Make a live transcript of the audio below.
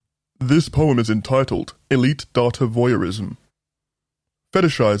This poem is entitled Elite Data Voyeurism.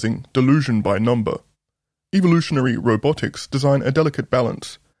 Fetishizing Delusion by Number. Evolutionary robotics design a delicate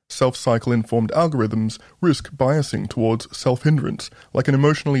balance. Self-cycle-informed algorithms risk biasing towards self-hindrance, like an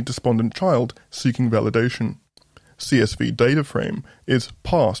emotionally despondent child seeking validation. CSV data frame is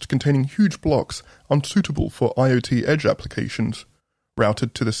parsed containing huge blocks unsuitable for IoT edge applications.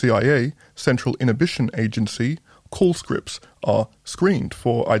 Routed to the CIA, Central Inhibition Agency, call scripts are screened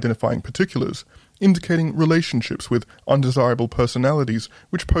for identifying particulars, indicating relationships with undesirable personalities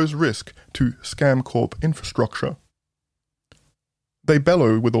which pose risk to scam corp infrastructure. They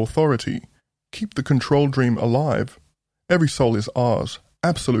bellow with authority. Keep the control dream alive. Every soul is ours.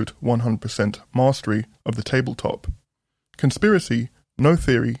 Absolute 100% mastery of the tabletop. Conspiracy, no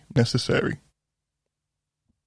theory necessary.